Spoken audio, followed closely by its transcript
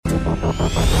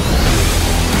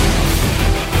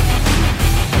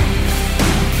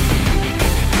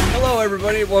Hello,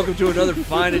 everybody. Welcome to another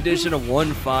fine edition of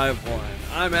 151.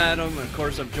 I'm Adam, and of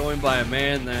course, I'm joined by a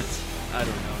man that's, I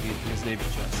don't know, his name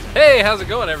is Justin. Hey, how's it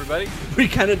going, everybody? We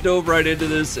kind of dove right into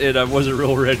this, and I wasn't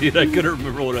real ready, and I couldn't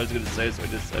remember what I was going to say, so I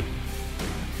just said.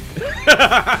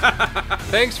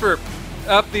 Thanks for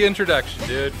up the introduction,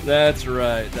 dude. That's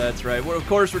right, that's right. Well, of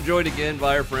course, we're joined again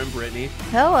by our friend Brittany.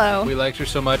 Hello. We liked her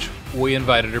so much, we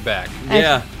invited her back.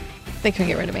 Yeah. They couldn't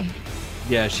get rid of me.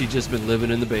 Yeah, she's just been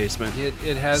living in the basement. It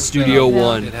has Studio been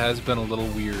One. It has been a little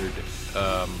weird,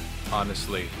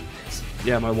 honestly.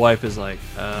 Yeah, my wife is like,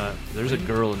 there's a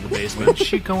girl in the basement, When's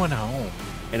she going home?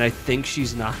 and I think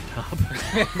she's knocked up.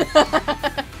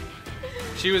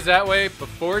 She was that way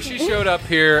before she showed up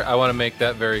here. I want to make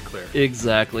that very clear.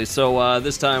 Exactly. So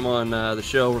this time on the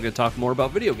show, we're going to talk more about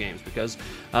video games because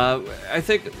I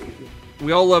think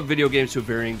we all love video games to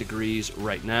varying degrees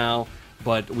right now,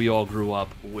 but we all grew up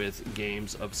with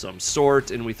games of some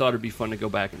sort, and we thought it'd be fun to go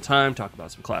back in time, talk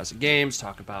about some classic games,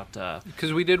 talk about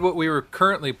Because we did what we were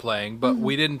currently playing, but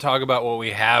we didn't talk about what we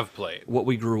have played. what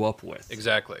we grew up with.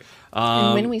 Exactly.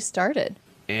 And when we started.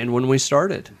 And when we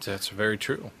started. That's very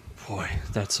true. Boy,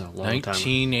 that's a long time.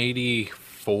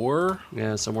 1984.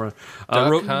 Yeah, somewhere.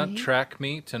 Duck Hunt, Track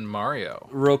Meet, and Mario.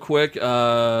 Real quick,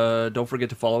 don't forget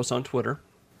to follow us on Twitter,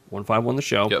 151 The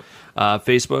Show. Yep.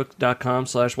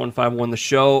 Facebook.com/151 The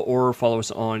Show, or follow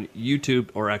us on YouTube,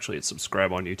 or actually it's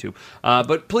subscribe on YouTube.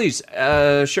 But please,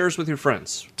 share us with your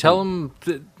friends. Tell them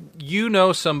that you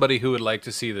know somebody who would like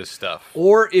to see this stuff.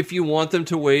 Or if you want them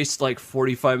to waste like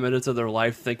 45 minutes of their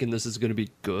life thinking this is going to be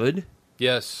good,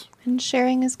 Yes. And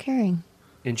sharing is caring.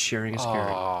 and sharing is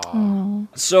caring. Oh.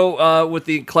 So, with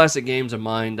the classic games in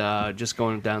mind, just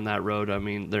going down that road, I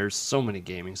mean, there's so many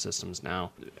gaming systems now.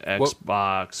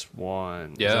 Xbox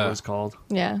One, is that Yeah. what it's called?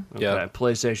 Yeah. Okay, Yep.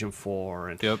 PlayStation 4,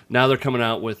 and Yep. now they're coming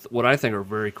out with what I think are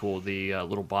very cool, the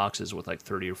little boxes with like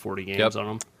 30 or 40 games Yep. on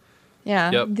them.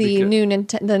 Yeah. Yep, The because- new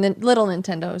little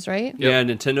Nintendos, right? Yeah,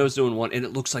 Nintendo's doing one, and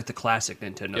it looks like the classic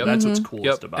Nintendo. Yep. That's what's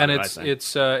coolest Yep, about and it, it's I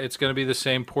think. it's going to be the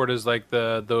same port as like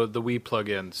the Wii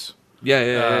plugins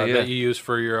Yeah. that you use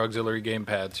for your auxiliary game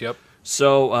pads. Yep.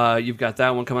 So, you've got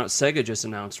that one coming out. Sega just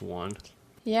announced one.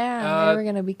 Yeah. They were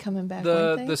going to be coming back, The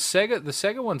weren't the they?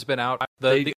 Sega one's been out.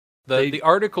 They- The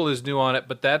article is new on it,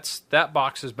 but that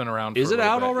box has been around. Is for it a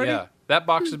little out bit. already? Yeah, that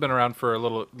box has been around for a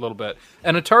little bit.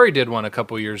 And Atari did one a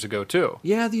couple years ago too.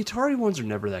 Yeah, the Atari ones are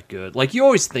never that good. Like, you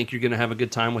always think you're going to have a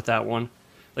good time with that one.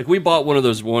 Like, we bought one of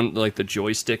those like the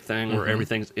joystick thing where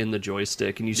everything's in the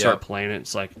joystick, and you start playing it,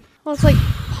 it's like, Well, it's like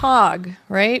Pog,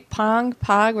 right?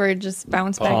 Pog, where it just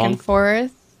bounce back Pong. and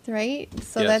forth, right?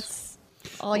 So Yes. that's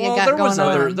all you well, got there going was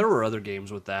on. there were other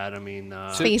games with that. I mean,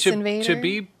 Space Invader? To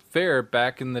be fair,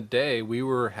 back in the day, we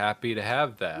were happy to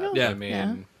have that. Yeah. I mean,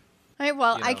 Yeah. All right,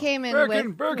 well, you I know. came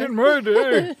in back in my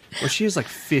day. well, she is like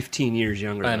 15 years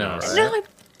younger I than know, us. right? No, I'm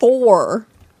 4.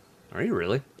 Are you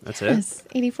really? That's it? Yes,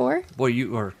 84. Boy,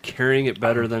 you are carrying it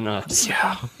better than us.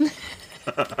 Yeah.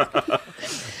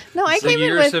 No, I The came in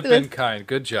years with, have been kind.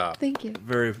 Good job. Thank you.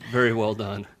 Very, very well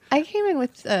done. I came in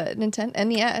with Nintendo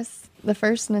NES, the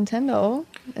first Nintendo,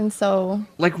 and so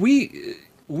Like, we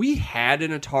had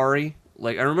an Atari.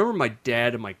 Like, I remember my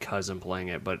dad and my cousin playing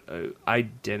it, but I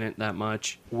didn't that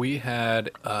much. We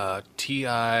had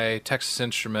TI Texas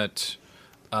Instrument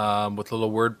with a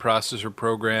little word processor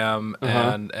program,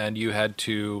 and you had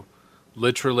to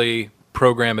literally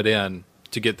program it in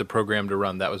to get the program to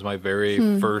run. That was my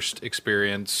very first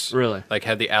experience. Really? Like,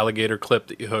 had the alligator clip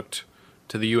that you hooked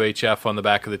to the UHF on the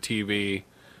back of the TV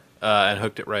and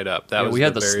hooked it right up. That Yeah, was we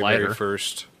had the the very, slider. very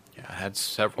first. Yeah, I had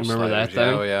several Remember that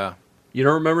sliders. thing? Oh, yeah. You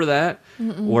don't remember that?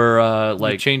 Where, Like,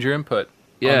 like, change your input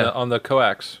Yeah. on the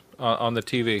coax on the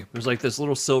TV. there's like this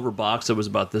little silver box that was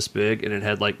about this big, and it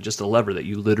had like just a lever that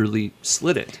you literally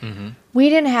slid it. we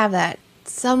didn't have that.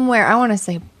 Somewhere, I want to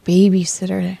say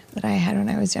babysitter that I had when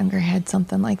I was younger had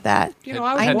something like that. You know,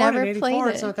 I never played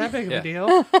it. that big of Yeah. a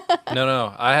deal.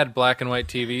 No. I had black and white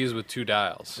TVs with 2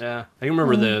 dials. Yeah, I can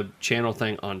remember the channel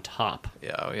thing on top,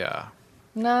 Yeah, oh, yeah.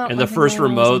 No, and the my first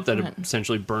grandma remote wasn't that fun.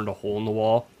 essentially burned a hole in the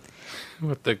wall.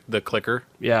 With the clicker,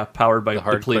 Yeah, powered by the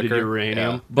hard depleted clicker.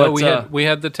 uranium. Yeah. But No, we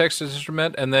had the Texas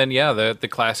Instrument, and then the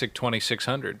classic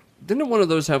 2600. didn't one of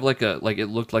those have like it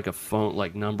looked like a phone,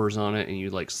 like numbers on it, and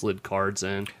you like slid cards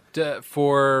in?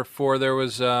 For there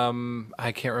was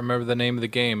I can't remember the name of the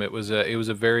game. It was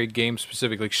a very game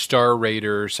specific, like Star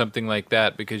Raider or something like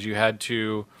that, because you had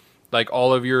to, like,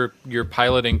 all of your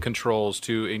piloting controls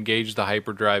to engage the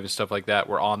hyperdrive and stuff like that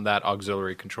were on that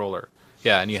auxiliary controller.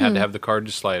 Yeah, and you had to have the card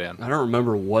to slide in. I don't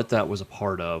remember what that was a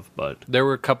part of, but There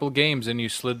were a couple games, and you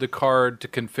slid the card to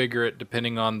configure it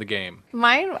depending on the game.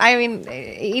 Mine, I mean,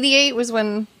 88 was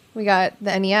when we got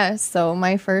the NES, so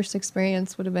my first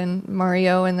experience would have been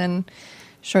Mario, and then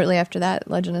shortly after that,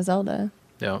 Legend of Zelda.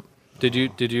 Yeah. Did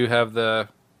you have the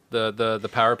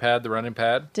power pad, the running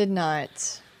pad? Did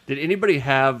not. did anybody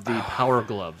have the Power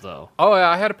Glove though? Oh yeah,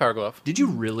 I had a power glove. Did you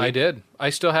really? I did. I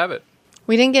still have it.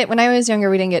 We didn't get, when I was younger,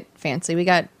 we didn't get fancy. We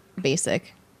got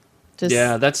basic. Just,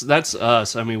 Yeah, that's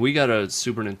us. I mean, we got a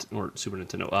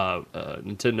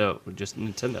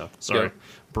Nintendo. Sorry, Yeah.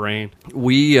 brain.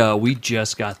 We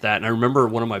just got that, and I remember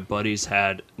one of my buddies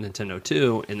had Nintendo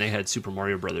 2, and they had Super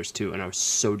Mario Brothers 2, and I was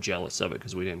so jealous of it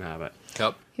because we didn't have it.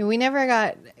 Yep. Yeah, we never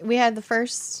got, we had the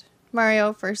first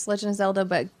Mario, first Legend of Zelda,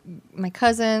 but my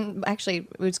cousin, actually,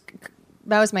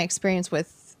 that was my experience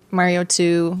with Mario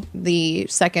 2. The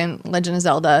second Legend of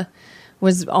Zelda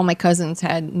was all my cousins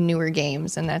had newer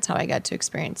games, and that's how I got to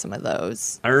experience some of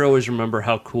those. I always remember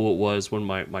how cool it was when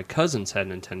my cousins had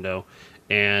Nintendo,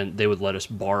 and they would let us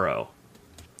borrow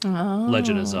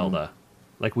Legend of Zelda.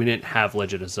 Like, we didn't have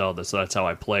Legend of Zelda, so that's how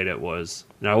I played it was.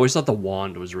 And I always thought the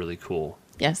wand was really cool,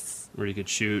 Yes. where you could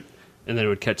shoot, and then it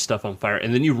would catch stuff on fire,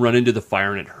 and then you run into the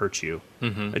fire and it hurts you.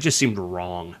 Mm-hmm. It just seemed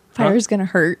wrong. Fire's gonna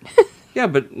hurt. Yeah,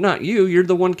 but not you. You're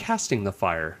the one casting the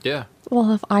fire. Yeah.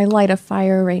 Well, if I light a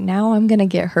fire right now, I'm gonna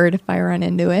get hurt if I run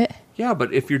into it. Yeah,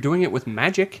 but if you're doing it with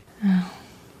magic...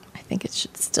 I think it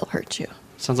should still hurt you.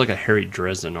 Sounds like a Harry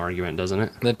Dresden argument, doesn't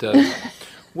it? That does.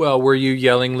 Well, were you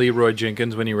yelling Leroy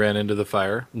Jenkins when you ran into the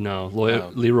fire? No,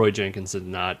 Oh. Leroy Jenkins did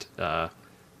not,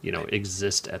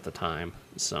 exist at the time.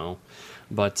 So,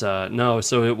 but no,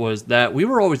 so it was that we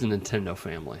were always a Nintendo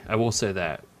family. I will say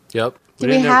that. Yep. Did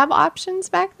we didn't have options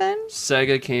back then?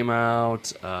 Sega came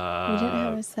out. We didn't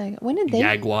have a Sega. When did they?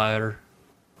 Jaguar.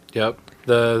 Yep.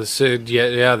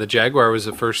 The Jaguar was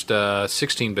the first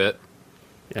 16-bit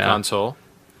Yeah. console.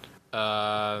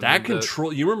 That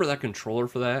control. You remember that controller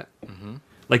for that? Mm-hmm.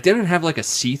 Like, didn't it have like a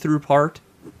see-through part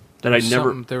that I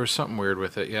never? There was something weird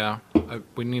with it. Yeah,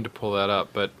 we need to pull that up.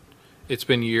 But it's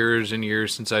been years and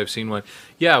years since I've seen one.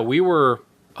 Yeah, we were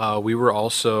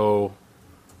also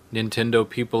Nintendo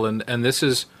people, and this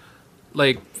is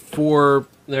like for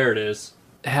There it is.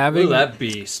 having Look at that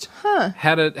beast.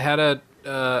 had a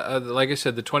like I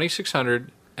said, the 2600,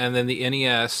 and then the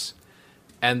NES,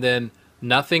 and then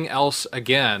nothing else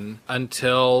again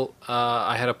until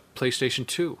I had a PlayStation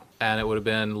 2. And it would have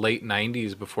been late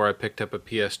 90s before I picked up a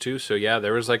PS2. So yeah,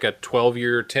 there was like a 10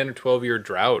 or 12 year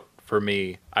drought for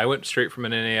me. I went straight from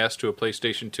an NES to a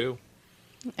PlayStation 2.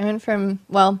 I went from,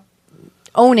 well,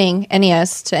 owning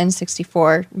NES to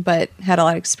N64, but had a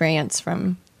lot of experience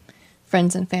from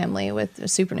friends and family with the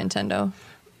Super Nintendo.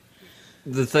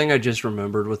 The thing I just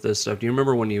remembered with this stuff, do you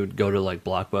remember when you would go to like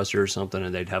Blockbuster or something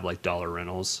and they'd have like dollar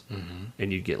rentals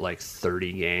and you'd get like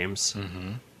 30 games?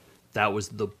 Mm-hmm. That was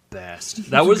the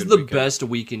best. That was the best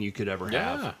weekend you could ever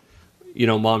have. Yeah. You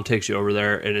know, mom takes you over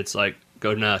there and it's like,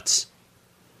 go nuts.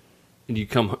 And you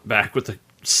come back with a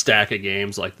stack of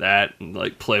games like that and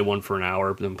like play one for an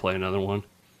hour, then play another one.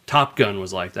 Top Gun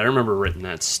was like that. I remember renting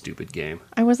that stupid game.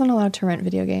 I wasn't allowed to rent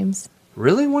video games.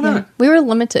 Really? Why not? We were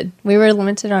limited. We were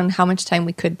limited on how much time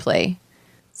we could play.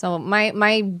 So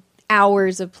my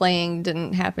hours of playing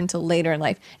didn't happen till later in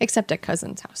life, except at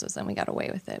cousins' houses, and we got away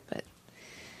with it. But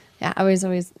yeah, I was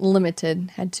always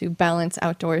limited. Had to balance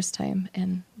outdoors time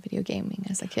and video gaming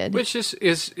as a kid. Which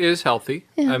is healthy.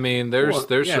 Yeah. I mean, there's Well,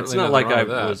 certainly it's not nothing like wrong I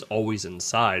with that. was always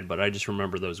inside, but I just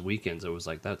remember those weekends. It was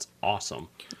like, that's awesome.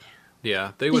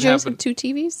 Yeah, they Did would you guys have. have 2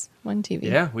 TVs? 1 TV.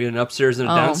 Yeah, we had an upstairs and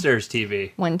a Oh. downstairs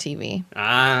TV. 1 TV.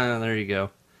 Ah, there you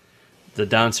go. The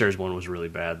downstairs one was really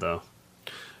bad, though.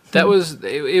 That was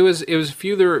it was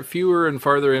fewer and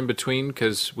farther in between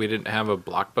because we didn't have a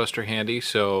Blockbuster handy,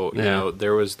 so you Yeah. know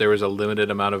there was a limited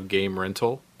amount of game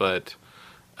rental, but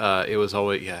it was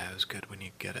always it was good when you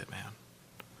get it, man.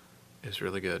 It was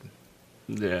really good.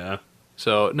 Yeah.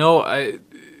 So no, I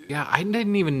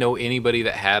didn't even know anybody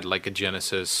that had like a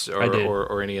Genesis I did.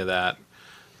 or any of that.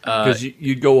 Because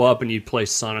you'd go up and you'd play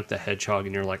Sonic the Hedgehog,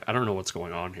 and you're like, I don't know what's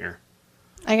going on here.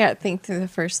 I got think through the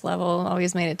first level,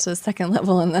 always made it to the second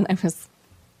level, and then I was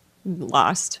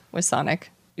lost with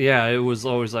Sonic. Yeah, it was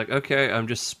always like, okay, I'm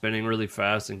just spinning really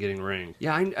fast and getting ring.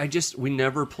 Yeah, we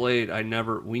never had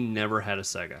a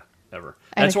Sega ever.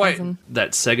 I had That's a why cousin.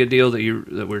 that Sega deal that we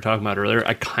were talking about earlier,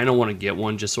 I kind of want to get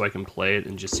one just so I can play it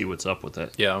and just see what's up with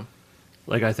it. Yeah.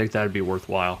 Like, I think that'd be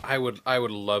worthwhile. I would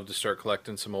love to start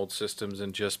collecting some old systems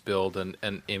and just build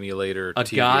an emulator A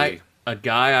TV. a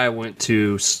guy I went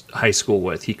to high school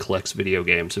with, he collects video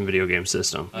games and video game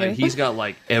system. Really? He's got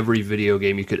like every video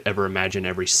game you could ever imagine,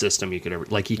 every system you could ever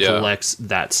like. He Yeah. collects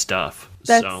that stuff.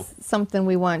 That's So something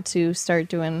we want to start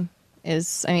doing.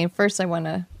 First I want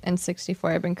a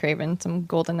N64. I've been craving some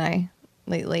GoldenEye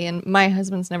lately, and my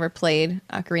husband's never played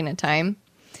Ocarina of Time,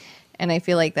 and I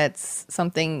feel like that's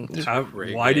something.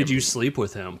 Great why did game. you sleep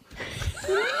with him?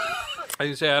 I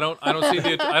can say I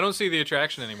don't see the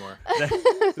attraction anymore.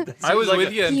 I was like with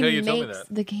a- you until he you told me makes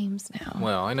that. the games now.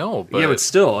 Well, I know, but, Yeah, but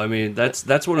still, I mean,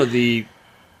 that's one of the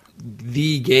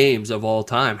games of all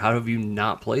time. How have you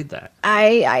not played that?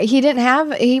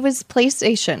 He was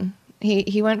PlayStation. He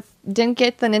didn't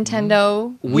get the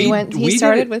Nintendo. He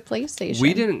started didn't- with PlayStation.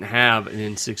 We didn't have an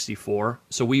N64,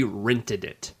 so we rented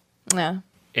it. Yeah.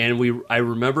 And I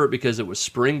remember it because it was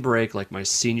spring break, like my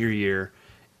senior year,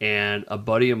 and a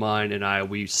buddy of mine and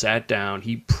we sat down.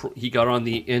 He got on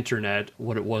the internet,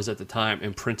 what it was at the time,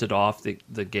 and printed off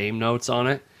the game notes on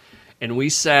it. And we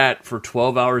sat for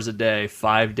 12 hours a day,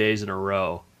 5 days in a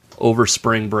row, over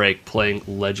spring break playing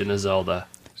Legend of Zelda.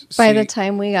 By See, the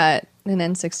time we got an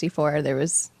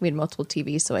N64, we had multiple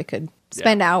TVs, so I could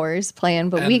spend hours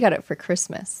playing. But we And- got it for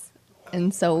Christmas,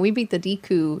 and so we beat the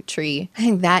Deku tree, I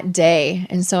think, that day.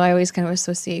 And so I always kind of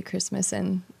associate Christmas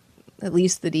and at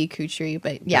least the Deku tree.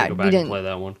 But yeah, Go we back and didn't play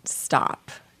that one. stop.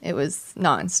 It was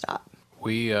nonstop.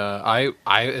 we I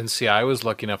was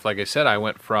lucky enough, like I said, I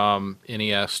went from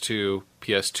NES to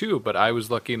PS2, but I was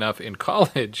lucky enough in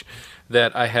college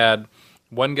that I had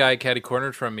one guy catty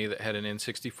cornered from me that had an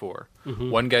N64,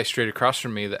 one guy straight across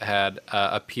from me that had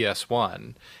a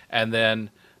PS1, and then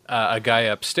a guy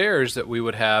upstairs that we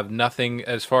would have nothing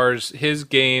as far as his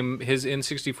game. His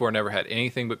N64 never had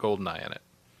anything but GoldenEye in it.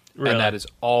 Really? And that is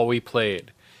all we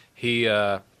played. He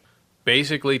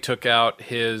basically took out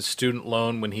his student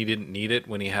loan when he didn't need it,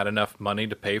 when he had enough money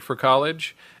to pay for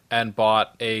college, and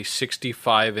bought a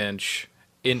 65-inch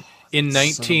in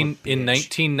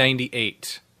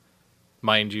 1998,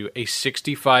 mind you, a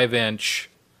 65-inch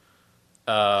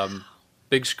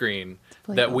big screen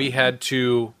play that we GoldenEye. had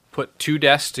to put two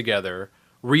desks together,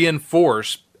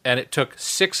 reinforce, and it took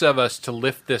 6 of us to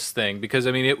lift this thing because,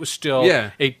 I mean, it was still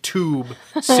Yeah. a tube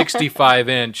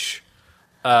 65-inch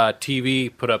TV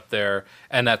put up there,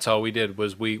 and that's all we did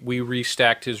was we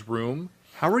restacked his room.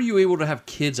 How were you able to have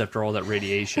kids after all that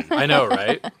radiation? I know,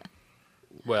 right?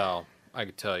 Well, I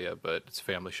could tell you, but it's a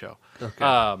family show.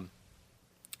 Okay.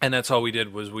 And that's all we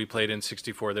did was we played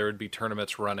N64. There would be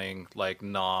tournaments running like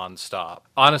non-stop.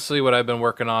 Honestly, what I've been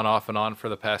working on off and on for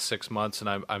the past 6 months, and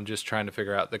I'm just trying to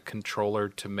figure out the controller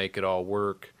to make it all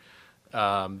work,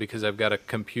 because I've got a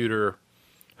computer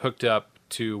hooked up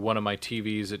to one of my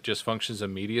TVs that just functions as a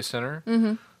media center.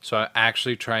 Mm-hmm. So I'm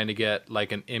actually trying to get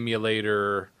like an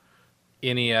emulator,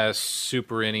 NES,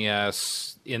 Super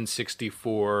NES,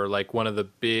 N64, like one of the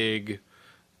big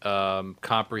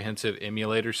comprehensive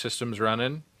emulator systems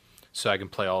running, so I can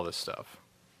play all this stuff.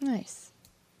 Nice.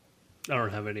 I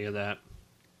don't have any of that.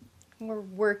 We're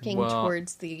working Well,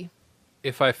 towards the.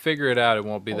 If I figure it out, it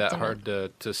won't be that Ultimate.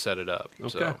 hard to set it up. Okay.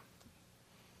 So,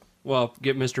 Well,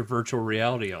 get Mr. Virtual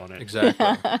Reality on it.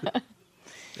 exactly.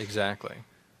 Exactly.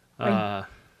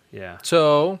 Yeah.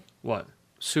 So, What?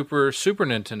 Super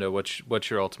Nintendo, what's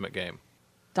your ultimate game?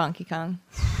 Donkey Kong.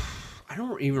 I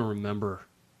don't even remember.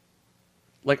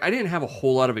 Like, I didn't have a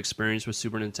whole lot of experience with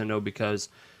Super Nintendo because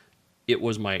it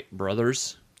was my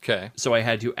brother's. Okay. So I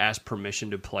had to ask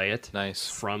permission to play it Nice.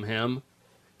 from him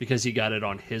because he got it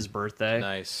on his birthday.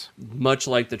 Nice. Much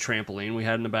like the trampoline we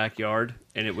had in the backyard.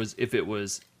 And if it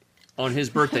was on his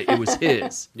birthday, it was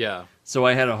his. Yeah. So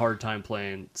I had a hard time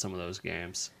playing some of those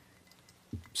games.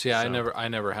 See, I So-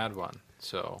 never had one.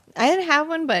 So, I didn't have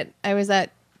one, but I was at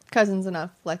cousins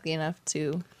lucky enough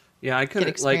to. Yeah, I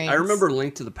couldn't. Good Like, I experience. remember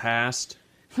Link to the Past,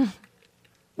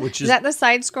 which Is that the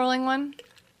side-scrolling one,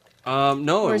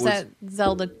 no, or it is was that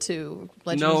Zelda 2?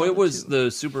 Legend of no, it Zelda was 2? the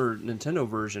Super Nintendo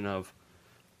version of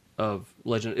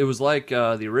Legend. It was like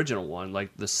the original one.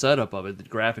 Like the setup of it, the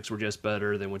graphics were just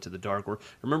better. They went to the dark world. I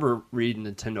remember reading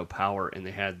Nintendo Power, and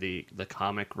they had the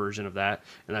comic version of that,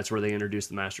 and that's where they introduced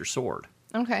the Master Sword,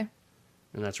 Okay.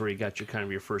 and that's where you got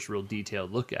your first real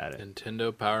detailed look at it.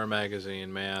 Nintendo Power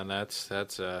Magazine, man, that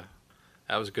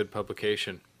was a good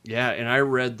publication. Yeah, and I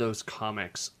read those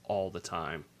comics all the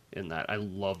time. In that, I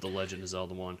love the Legend of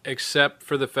Zelda one. Except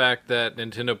for the fact that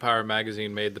Nintendo Power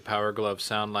Magazine made the Power Glove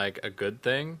sound like a good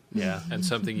thing. Yeah. And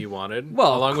something you wanted.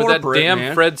 Well, along with that corporate, damn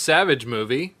man. Fred Savage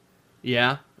movie.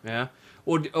 Yeah, yeah.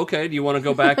 Well, okay. Do you want to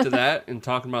go back to that and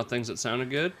talking about things that sounded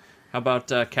good? How about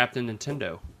Captain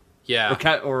Nintendo Yeah.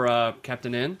 or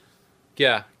Captain N?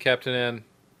 Yeah, Captain N.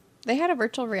 They had a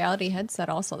virtual reality headset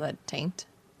also that tanked.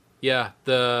 Yeah,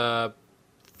 the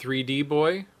 3D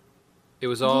boy. It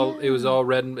was all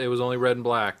red. It was only red and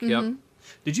black. Mm-hmm. Yep.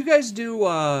 Did you guys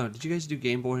do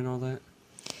Game Boy and all that?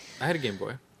 I had a Game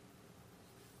Boy.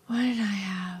 What did I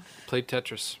have? Played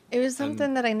Tetris. It was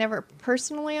something that I never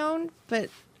personally owned, but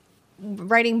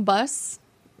riding bus,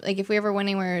 like if we ever went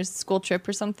anywhere, a school trip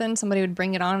or something, somebody would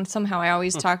bring it on. Somehow I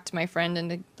always talked to my friend and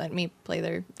to let me play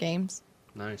their games.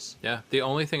 Nice. Yeah. The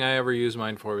only thing I ever used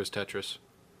mine for was Tetris.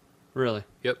 Really?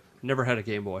 Yep. Never had a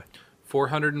Game Boy.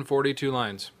 442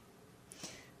 lines.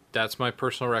 That's my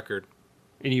personal record.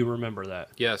 And you remember that?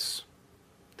 Yes.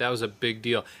 That was a big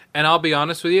deal. And I'll be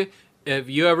honest with you, if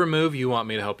you ever move, you want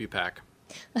me to help you pack.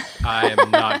 I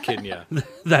am not kidding you.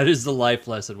 That is the life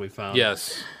lesson we found.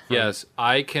 Yes. Yes.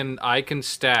 I can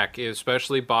stack,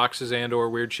 especially boxes and or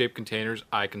weird shaped containers,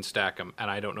 I can stack them. And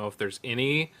I don't know if there's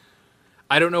any,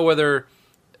 I don't know whether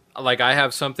like I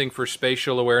have something for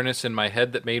spatial awareness in my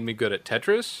head that made me good at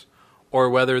Tetris, or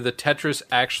whether the Tetris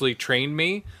actually trained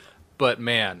me, but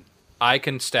man, I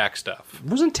can stack stuff.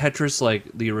 Wasn't Tetris like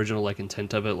the original like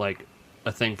intent of it like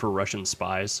a thing for Russian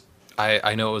spies?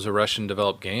 I know it was a Russian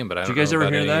developed game, but I don't you guys know ever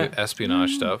about hear any that?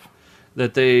 espionage stuff.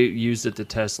 That they used it to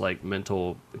test like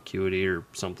mental acuity or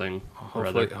something. Or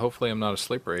Hopefully I'm not a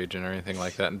sleeper agent or anything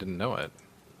like that and didn't know it.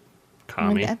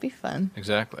 Commie. That'd be fun.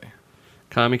 Exactly.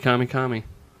 Commie. Commie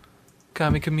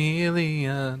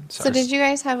chameleon. So did you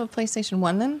guys have a PlayStation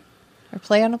 1 then? Or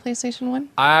play on a PlayStation 1?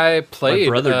 I played.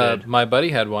 My brother did. My buddy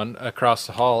had one across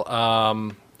the hall.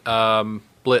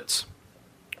 Blitz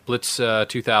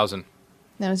 2000.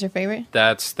 That was your favorite?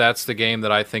 That's the game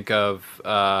that I think of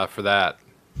for that.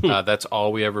 That's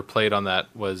all we ever played on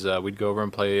that was we'd go over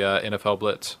and play NFL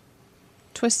Blitz.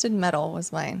 Twisted Metal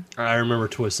was mine. I remember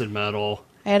Twisted Metal.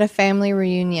 I had a family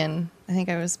reunion. I think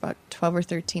I was about 12 or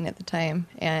 13 at the time,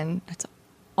 and that's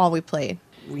all we played.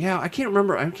 Yeah, I can't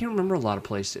remember a lot of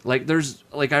PlayStation. Like there's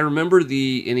like I remember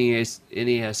the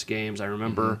NES games. I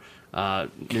remember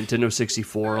Nintendo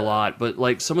 64 a lot, but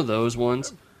like some of those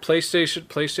ones.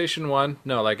 PlayStation 1.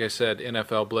 No, like I said,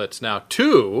 NFL Blitz. Now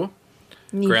 2.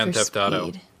 Need Grand for Theft Auto.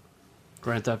 Speed.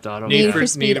 Grand Theft Auto. Need for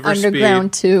Speed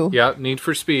Underground 2. Yeah, Need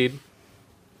for Speed.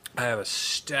 I have a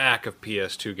stack of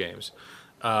PS2 games.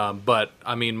 But,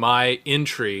 I mean, my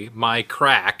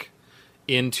crack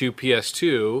into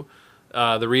PS2,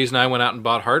 the reason I went out and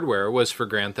bought hardware was for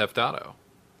Grand Theft Auto.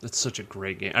 That's such a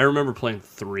great game. I remember playing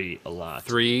 3 a lot.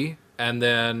 3, and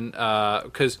then,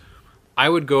 because I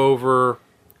would go over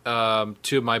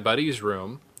to my buddy's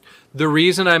room. The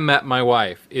reason I met my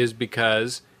wife is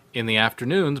because in the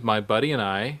afternoons, my buddy and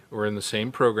I were in the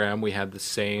same program. We had the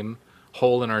same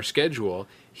hole in our schedule.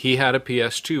 He had a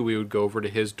PS2. We would go over to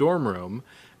his dorm room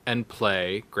and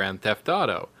play Grand Theft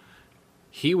Auto.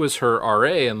 He was her RA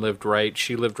and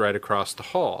she lived right across the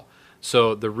hall.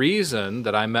 So the reason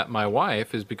that I met my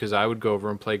wife is because I would go over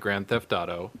and play Grand Theft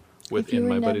Auto in my buddy's room. If you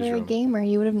were never a gamer,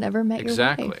 you would have never met your wife.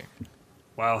 Exactly.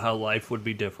 Wow, how life would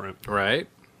be different. Right.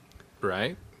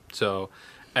 So,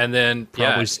 and then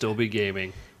Probably still be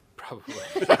gaming. Probably.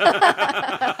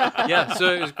 Yeah,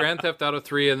 so it was Grand Theft Auto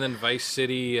 3 and then Vice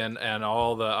City and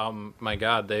all the, my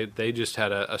God, they just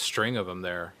had a string of them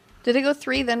there. Did it go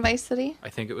 3 then Vice City? I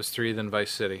think it was 3 then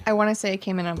Vice City. I want to say it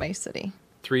came in on Vice City.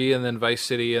 3 and then Vice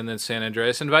City and then San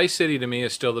Andreas. And Vice City to me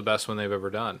is still the best one they've ever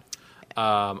done.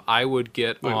 I would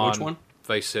get Wait, on which one?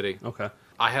 Vice City. Okay.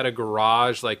 I had a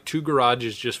garage, like 2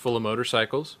 garages just full of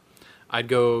motorcycles. I'd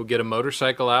go get a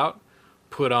motorcycle out,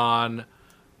 put on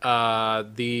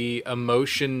the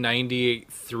Emotion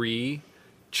 98.3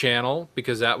 channel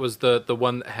because that was the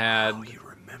one that had. Oh, you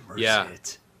remember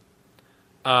it.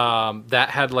 That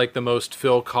had like the most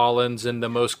Phil Collins and the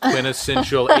most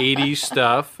quintessential 80s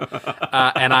stuff.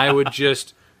 And I would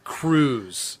just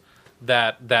cruise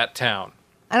that town.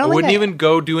 I wouldn't even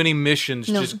go do any missions,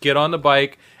 just get on the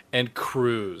bike and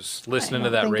cruise, listening to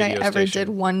that radio station. I ever did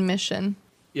one mission.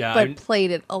 Yeah, but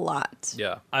played it a lot.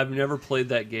 Yeah. I've never played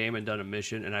that game and done a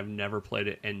mission, and I've never played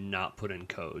it and not put in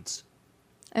codes.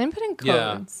 I didn't put in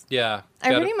codes. Yeah.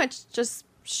 I pretty much just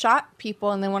shot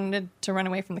people and then wanted to run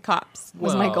away from the cops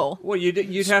was my goal. Well,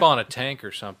 you'd spawn a tank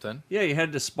or something. Yeah, you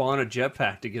had to spawn a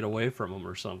jetpack to get away from them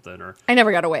or something. Or I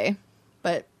never got away,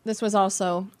 but this was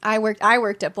also I worked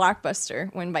at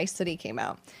Blockbuster when Vice City came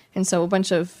out, and so a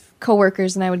bunch of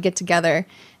coworkers and I would get together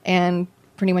and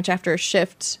pretty much after a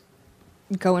shift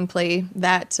go and play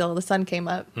that till the sun came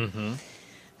up. Mm-hmm.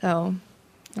 So,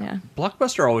 yeah.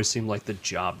 Blockbuster always seemed like the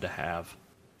job to have.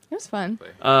 It was fun.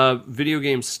 Video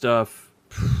game stuff.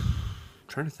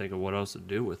 Trying to think of what else to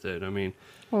do with it. I mean,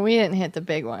 well, we didn't hit the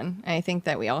big one. I think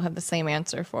that we all had the same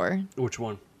answer for which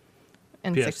one?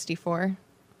 N64.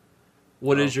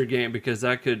 What is your game? Because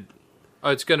that could. Oh,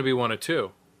 it's going to be one of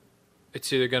two.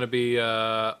 It's either going to be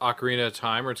Ocarina of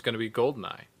Time or it's going to be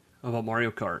GoldenEye. How about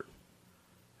Mario Kart?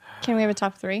 Can we have a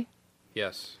top 3?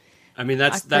 Yes. I mean,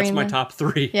 that's my Ocarina. top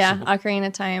 3. Yeah, so. Ocarina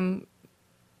of Time,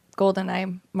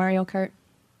 GoldenEye, Mario Kart,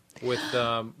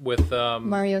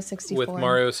 Mario 64. with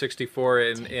Mario 64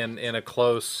 in a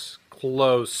close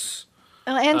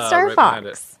Oh, and right Star behind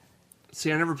Fox.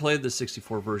 See, I never played the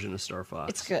 64 version of Star Fox.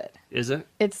 It's good. Is it?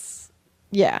 It's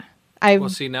yeah. I Well,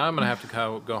 see, now I'm gonna have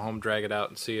to go home, drag it out,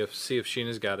 and see if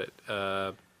Sheena's got it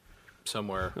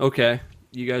somewhere. Okay.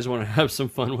 You guys want to have some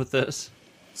fun with this?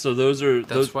 So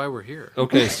That's why we're here.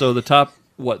 Okay, so the top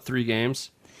 3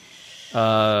 games?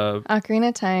 Ocarina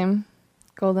of Time,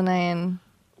 GoldenEye, and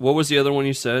What was the other one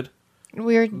you said?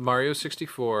 weird. Mario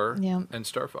 64 Yeah. and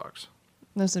Star Fox.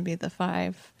 Those would be the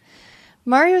 5.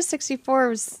 Mario 64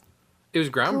 was It was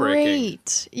groundbreaking.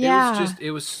 great. Yeah.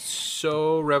 It was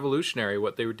so revolutionary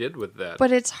what they did with that.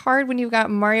 But it's hard when you've got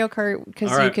Mario Kart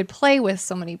because All right. you could play with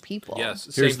so many people. yes,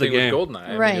 Here's same the thing game. with GoldenEye. I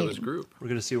mean, Right. it was group. We're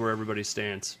going to see where everybody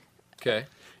stands. Okay.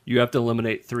 You have to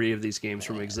eliminate 3 of these games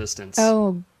from existence.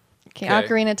 Oh, okay. Okay.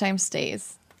 Ocarina of Time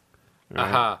stays. All right.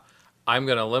 Aha. I'm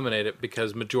going to eliminate it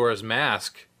because Majora's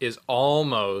Mask is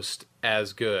almost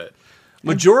as good.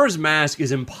 Majora's Mask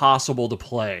is impossible to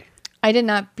play. I did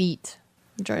not beat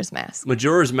Majora's Mask.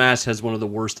 Majora's Mask has one of the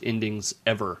worst endings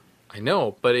ever. I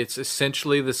know, but it's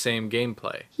essentially the same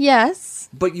gameplay. Yes,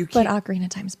 But you but can't. Ocarina of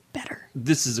Time's better.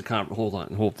 This is a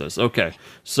hold this. Okay.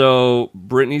 So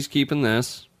Brittany's keeping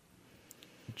this.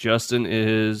 Justin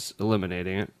is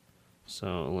eliminating it.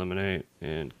 So eliminate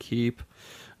and keep.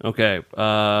 Okay.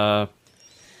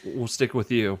 We'll stick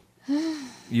with you.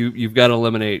 You've got to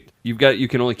eliminate. You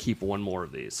can only keep one more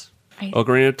of these. I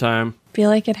Ocarina of Time, feel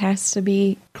like it has to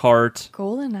be Kart.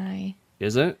 GoldenEye.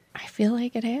 Is it? I feel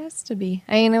like it has to be.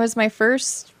 I mean, it was my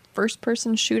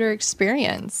first-person shooter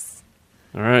experience.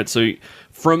 All right. So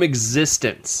from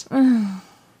existence,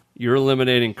 you're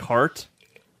eliminating Kart.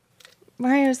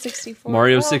 Mario 64.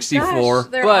 Mario Oh, 64.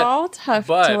 gosh, they're But- all tough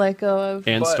but- to let go of.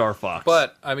 And But- Star Fox.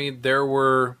 But, I mean, there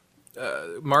were...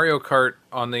 Mario Kart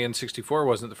on the N64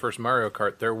 wasn't the first Mario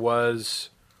Kart. There was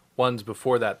ones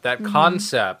before that. That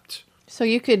concept... So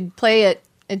you could play it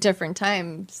at different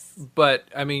times. But,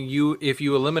 I mean, if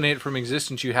you eliminate it from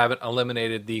existence, you haven't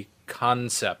eliminated the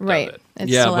concept Right. of it.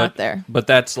 It's still out there. But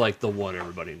that's like the one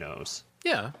everybody knows.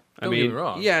 Yeah. I Don't mean, get me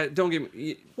wrong. yeah, don't get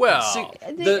me. Well, I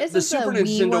think- the isn't Super the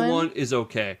Wii Nintendo one? is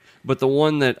okay, but the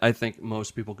one that I think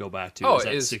most people go back to Oh, is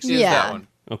that is 60. Yeah. that one.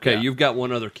 Okay, Yeah. you've got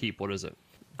one other keep. What is it?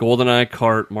 GoldenEye,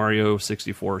 Kart, Mario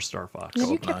 64, Star Fox.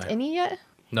 Have you kept GoldenEye. any yet?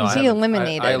 No, Was I he haven't.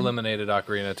 eliminated? I eliminated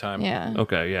Ocarina of Time. Yeah.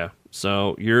 Okay, yeah.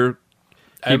 So you're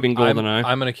keeping GoldenEye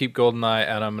I'm going to keep GoldenEye,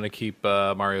 and I'm going to keep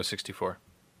Mario 64.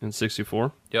 and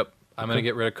 64. Yep. I'm going to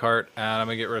get rid of Kart, and I'm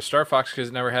going to get rid of Star Fox because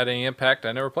it never had any impact.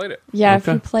 I never played it. Yeah, if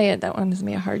Okay. you play it, that one is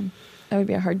gonna be that would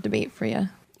be a hard debate for you.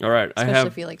 All right, Especially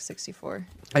if you like 64.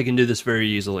 I can do this very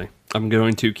easily. I'm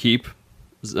going to keep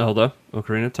Zelda,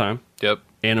 Ocarina of Time, Yep.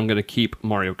 and I'm going to keep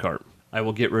Mario Kart. I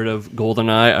will get rid of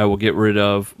GoldenEye, I will get rid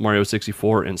of Mario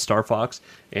 64 and Star Fox,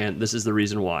 and this is the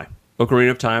reason why.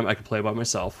 Ocarina of Time, I can play by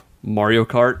myself. Mario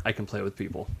Kart, I can play with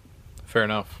people. Fair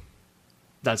enough.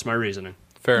 That's my reasoning.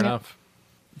 Fair Yep. enough.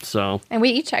 So, And we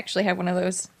each actually have one of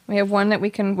those. We have one that we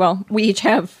can. Well, we each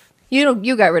have.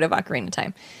 You got rid of Ocarina of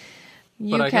Time.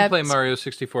 You But I can play Mario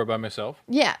 64 by myself,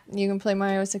 Yeah, you can play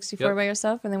Mario 64 Yep. by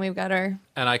yourself, and then we've got our.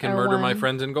 and I can Or murder my one.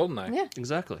 friends in GoldenEye. Yeah.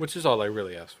 exactly. Which is all I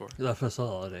really asked for. The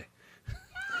facility.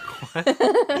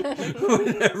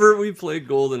 Whenever we played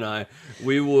GoldenEye,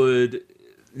 we would.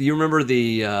 You remember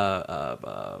the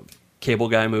Cable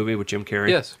Guy movie with Jim Carrey?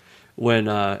 Yes. When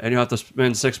and you have to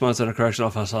spend 6 months in a correctional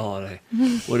facility.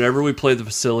 Whenever we played the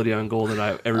facility on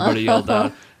GoldenEye, everybody yelled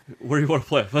out, "Where do you want to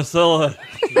play? Facility."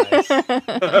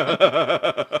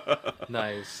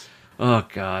 Nice. Oh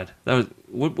God, that was.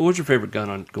 What was your favorite gun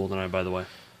on GoldenEye, by the way?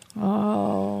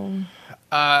 Oh.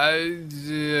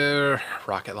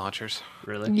 Rocket launchers.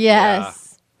 Really?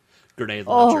 Yes. Grenade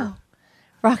launcher. Oh.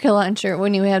 Rocket launcher.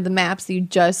 When you had the maps, you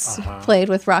just played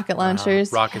with rocket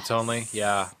launchers. Rockets only.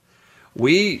 Yeah.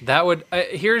 We That would.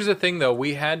 Here's the thing, though.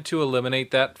 We had to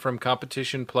eliminate that from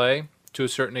competition play to a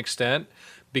certain extent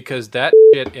because that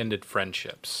shit ended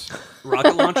friendships.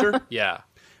 rocket launcher. Yeah.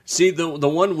 See the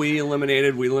one we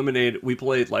eliminated. We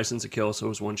played License to Kill, so it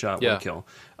was one shot, Yeah. one kill.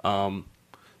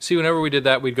 See, whenever we did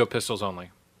that, we'd go pistols only.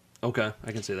 Okay,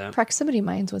 I can see that. Proximity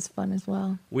mines was fun as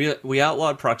well. We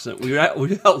outlawed proximity. We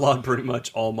outlawed pretty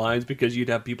much all mines because you'd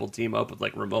have people team up with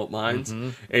like remote mines,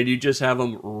 and you just have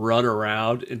them run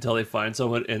around until they find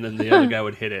someone, and then the other guy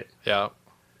would hit it. Yeah.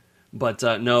 But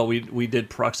no, we did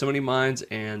proximity mines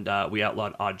and we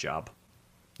outlawed Odd Job.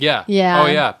 Yeah. Yeah. Oh,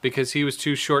 yeah, because he was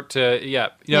too short to. Yeah.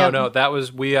 No, that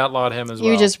was we outlawed him as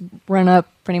well. You just run up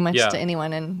pretty much Yeah. to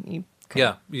anyone and you.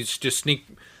 Yeah, you just sneak.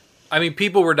 I mean,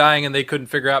 people were dying and they couldn't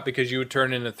figure out because you would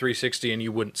turn in a 360 and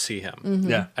you wouldn't see him. Mm-hmm.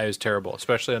 Yeah. It was terrible,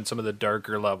 especially on some of the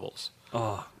darker levels.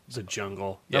 Oh, it was a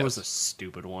jungle. That Yes. was a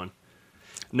stupid one.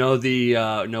 No,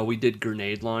 no, we did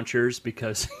grenade launchers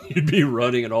because you'd be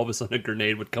running and all of a sudden a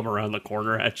grenade would come around the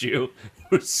corner at you.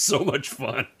 It was so much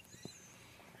fun.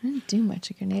 I didn't do much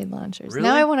of grenade launchers. Really?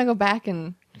 Now I want to go back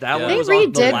and. That Yeah. one They was on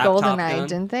the redid laptop GoldenEye, gun.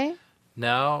 didn't they?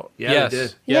 Now, Yeah, they yes, did.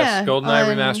 yes, Yeah, GoldenEye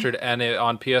on- remastered, and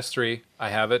on PS3, I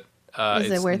have it. Is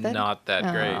it it's worth it? not that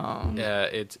Oh. great.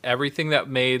 It's everything that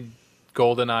made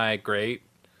GoldenEye great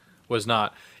was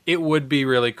not. It would be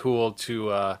really cool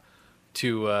to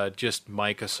just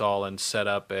mic us all and set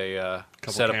up a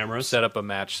Couple cameras. set up a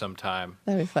match sometime.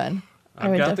 That'd be fun. I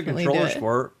I've would got the definitely do controllers it.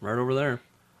 for it right over there.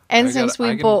 And I since got- we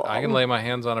I can, both, I can lay my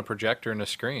hands on a projector and a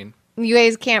screen. you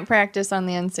guys can't practice on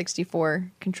the N64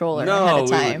 controller ahead No, of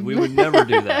time. we would never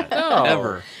do that. No.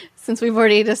 Ever. Since we've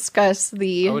already discussed I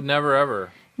the would never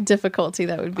ever. difficulty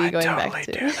that would be going back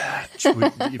to.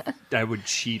 that. I would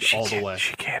cheat all the way.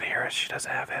 She can't hear us. She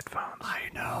doesn't have headphones. I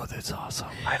know, that's awesome.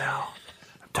 I know.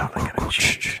 I'm totally gonna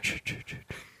cheat.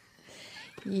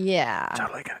 Yeah.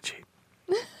 Totally gonna cheat.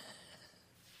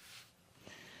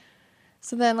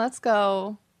 So then let's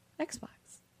go Xbox.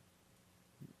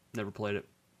 Never played it.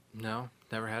 No,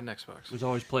 never had an Xbox. It was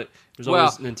always always Well,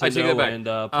 Nintendo I take that back. and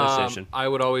PlayStation. I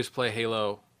would always play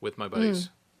Halo with my buddies.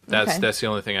 That's okay. that's the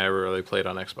only thing I ever really played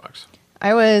on Xbox.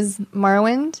 I was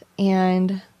Morrowind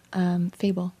and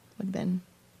Fable would have been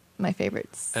my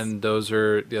favorites. And those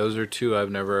are two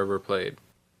I've never ever played.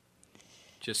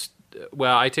 Just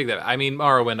well, I take that. I mean,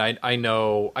 Morrowind. I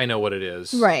know what it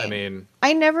is. Right. I mean,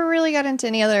 I never really got into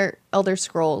any other Elder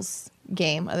Scrolls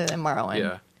game other than Morrowind.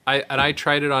 yeah. I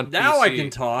tried it on. Now PC. I can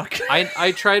talk.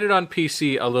 I tried it on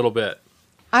PC a little bit.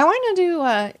 I want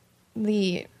to do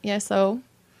the ESO.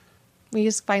 We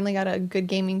just finally got a good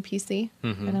gaming PC,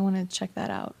 and I want to check that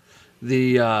out.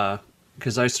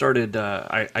 Because I started,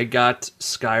 I got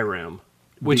Skyrim,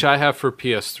 Which I have for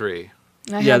PS3.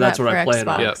 I Yeah, have that's that what for I played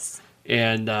on. Xbox.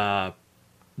 and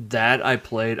that I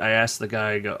played. I asked the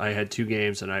guy. I had two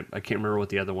games, and I can't remember what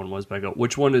the other one was. But I go,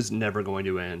 which one is never going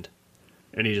to end?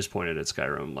 And he just pointed at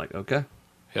Skyrim. I'm like, okay.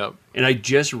 Yep. And I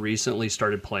just recently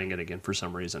started playing it again for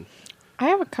some reason. I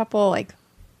have a couple like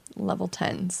level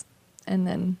 10s, and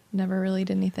then never really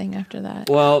did anything after that.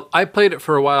 Well, I played it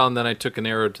for a while and then I took an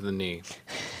arrow to the knee.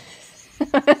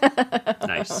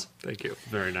 nice. Thank you.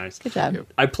 Very nice. Good job.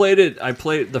 I played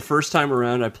it the first time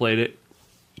around. I played it.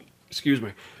 Excuse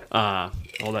me. All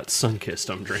that Sunkist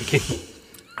I'm drinking.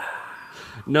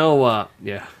 No.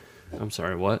 Yeah. I'm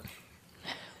sorry. What?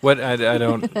 What I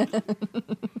don't.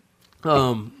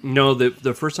 No.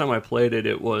 The first time I played it,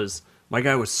 it was my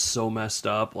guy was so messed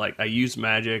up. Like I used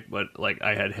magic, but like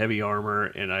I had heavy armor,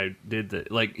 and I did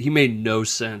he made no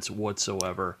sense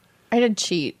whatsoever. I did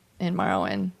cheat in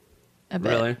Morrowind a bit.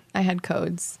 Really? I had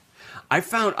codes. I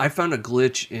found a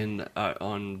glitch in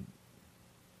on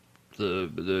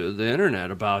the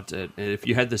internet about it. And if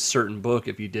you had this certain book,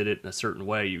 if you did it in a certain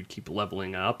way, you'd keep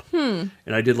leveling up. And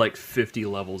I did like 50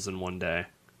 levels in one day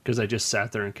because I just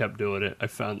sat there and kept doing it.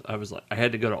 I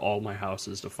had to go to all my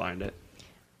houses to find it.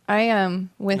 I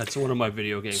with That's one of my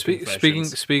video game Speaking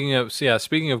confessions. speaking of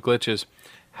glitches,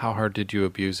 how hard did you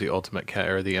abuse the ultimate cat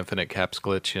or the infinite caps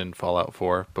glitch in Fallout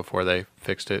 4 before they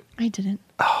fixed it? I didn't.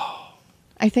 Oh.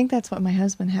 I think that's what my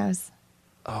husband has.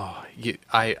 Oh,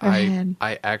 had.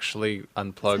 I actually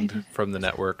unplugged I did. from the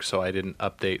network, so I didn't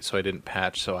update, so I didn't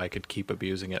patch, so I could keep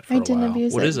abusing it for I a didn't while.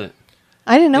 abuse What it. is it?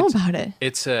 I didn't know It's- about it.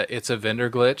 It's a vendor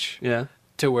glitch. Yeah.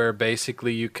 To where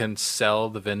basically you can sell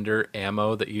the vendor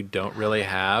ammo that you don't really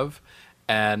have,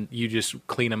 and you just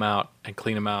clean them out and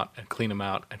clean them out and clean them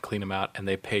out and clean them out, and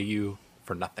they pay you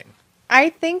for nothing. I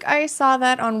think I saw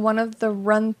that on one of the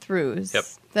run-throughs Yep.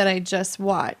 that I just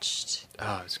watched.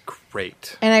 Oh, it's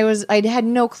great. And I had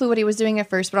no clue what he was doing at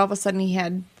first, but all of a sudden he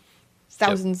had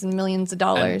thousands and millions of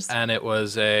dollars. And it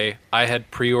was I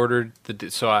had pre-ordered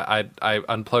so I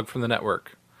unplugged from the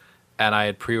network, and I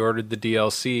had pre-ordered the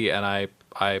DLC, and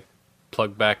I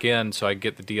plugged back in so I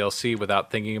get the DLC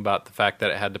without thinking about the fact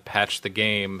that it had to patch the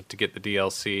game to get the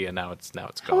DLC, and now it's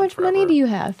gone. How much forever. money do you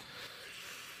have?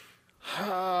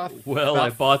 Well, I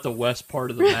bought the west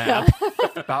part of the map.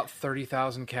 About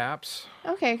 30,000 caps.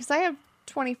 Okay, because I have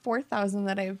 24,000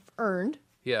 that I've earned.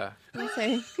 Yeah. Let's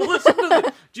say.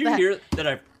 Did you hear that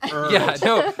I've earned? Yeah,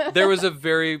 no, there was a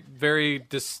very, very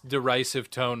derisive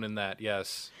tone in that,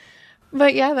 yes.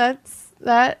 But yeah,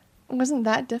 that wasn't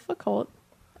that difficult,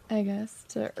 I guess,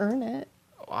 to earn it.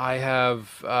 I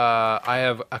have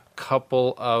a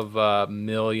couple of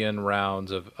million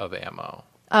rounds of ammo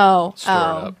Oh, stored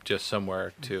oh. up just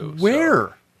somewhere too.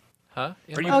 Where? Huh?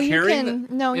 Are you Oh, you carrying can.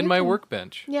 that? No, In you my can-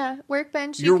 workbench. Yeah,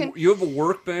 workbench. You can. You have a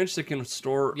workbench that can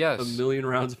store Yes. a million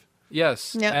rounds.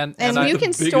 Yes. Yeah, and, I, you the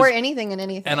can biggest- store anything in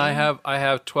anything. and I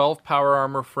have 12 power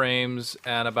armor frames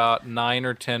and about 9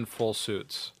 or 10 full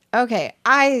suits. Okay,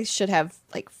 I should have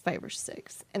like 5 or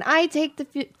 6, and I take the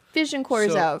fusion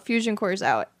cores out,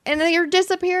 and then you're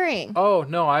disappearing. Oh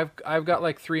no, I've got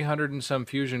like 300 and some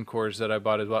fusion cores that I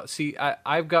bought as well. See,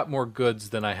 I've got more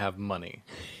goods than I have money,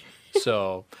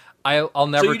 so I'll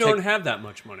never. So you don't have that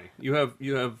much money. You have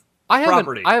I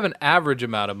property. have an average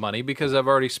amount of money because I've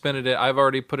already spent it. I've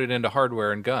already put it into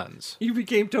hardware and guns. You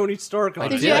became Tony Stark on I it.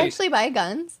 Did did. you Yeah. actually buy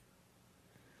guns?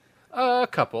 A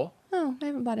couple. Oh, I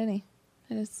haven't bought any.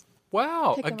 I just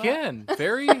Wow! Pick 'em Again,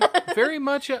 very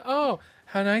much. Oh,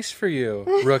 how nice for you,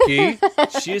 rookie.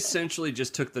 She essentially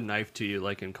just took the knife to you,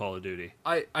 like in Call of Duty.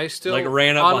 I still Like,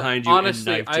 ran up behind you and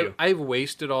honestly, knifed you. I've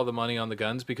wasted all the money on the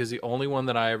guns because the only one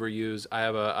that I ever use, I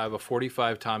have a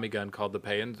 45 Tommy gun called the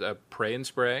Pray and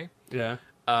Spray, Yeah.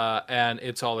 and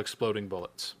it's all exploding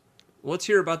bullets. Let's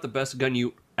hear about the best gun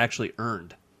you actually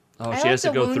earned. Oh, I she like has to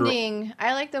the go through. wounding.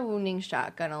 I like the wounding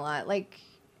shotgun a lot. Like,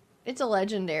 it's a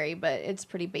legendary, but it's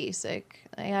pretty basic.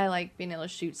 I like being able to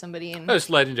shoot somebody and No, it's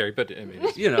legendary, but I mean,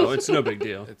 You know, it's no big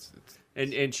deal. it's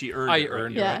And she earned I it. right?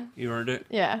 earned You it. right? You earned it.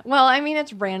 yeah. Well, I mean,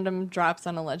 it's random drops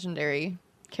on a legendary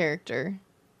character,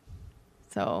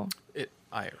 so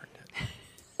I earned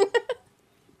it.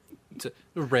 It's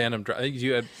a random draw.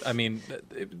 You had, I mean,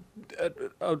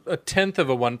 a tenth of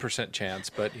a 1% chance,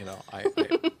 but you know,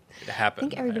 it I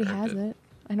happened. think everybody I earned has it.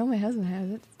 I know my husband has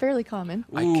it. It's fairly common.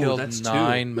 I Ooh, killed that's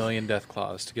 9 million death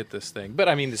claws to get this thing, but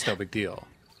I mean, it's no big deal.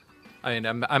 I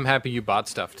mean, I'm happy you bought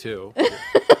stuff too.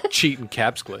 Cheating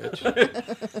caps glitch.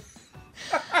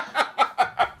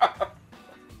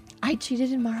 I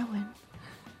cheated in Morrowind.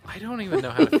 I don't even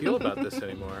know how to feel about this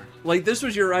anymore. Like, this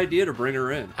was your idea to bring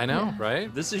her in. I know,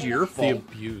 right? This is your The fault.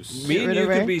 abuse. Me Get and rid you of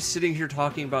her. could be sitting here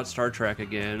talking about Star Trek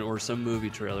again or some movie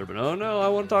trailer, but oh no, I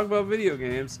want to talk about video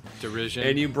games. Derision.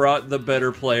 And you brought the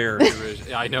better player.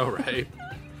 Derision. I know, right?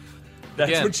 That's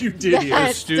Again. what you did here.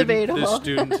 That's debatable. The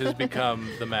student has become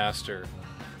the master.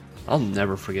 I'll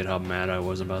never forget how mad I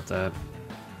was about that.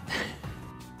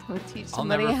 We'll teach I'll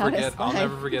somebody never how to forget. I'll slide.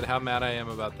 never forget how mad I am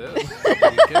about this.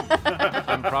 Are you kidding?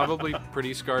 I'm probably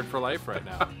pretty scarred for life right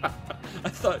now. I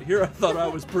thought I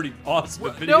was pretty awesome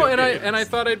at video No, games. and I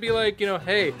thought I'd be like, you know,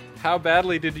 hey, how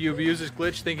badly did you abuse this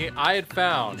glitch? Thinking I had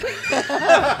found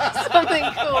Something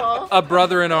cool. a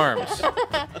brother in arms,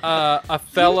 a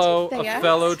fellow They asked.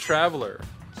 fellow traveler,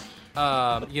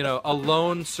 you know, a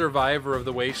lone survivor of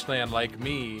the wasteland like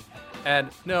me, and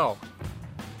no,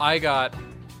 I got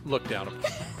looked down upon.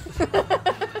 Good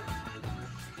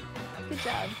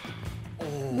job.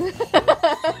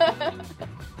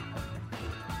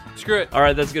 Screw it. All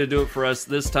right, that's going to do it for us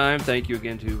this time. Thank you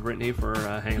again to Brittany for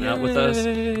hanging out with us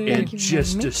and Thank you for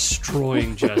just having me.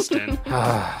 destroying Justin.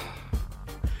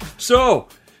 So,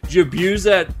 did you abuse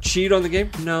that cheat on the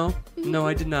game? No,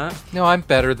 I did not. No, I'm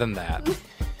better than that.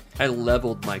 I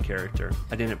leveled my character.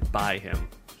 I didn't buy him.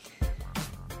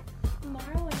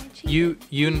 Morrowind, I cheated.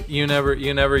 You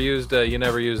never used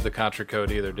the Contra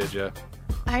code either, did you?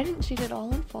 I didn't cheat at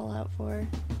all in Fallout 4.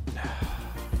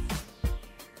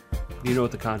 You know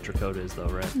what the Contra code is, though,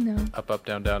 right? No. Up,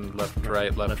 down, left,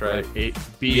 right, left, right. B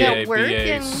Yeah. A. Does it work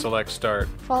BA, in- select start.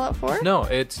 Fallout 4? No,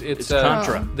 it's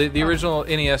Contra. The original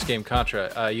NES game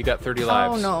Contra. You got 30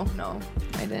 lives. Oh, no.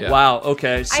 I didn't. Yeah. Wow.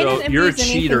 Okay, I so didn't you're a abuse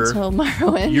anything cheater. Till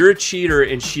Morrowind. You're a cheater,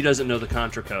 and she doesn't know the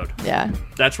Contra code. Yeah.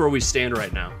 That's where we stand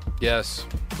right now. Yes.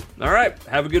 All right.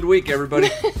 Have a good week,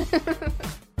 everybody.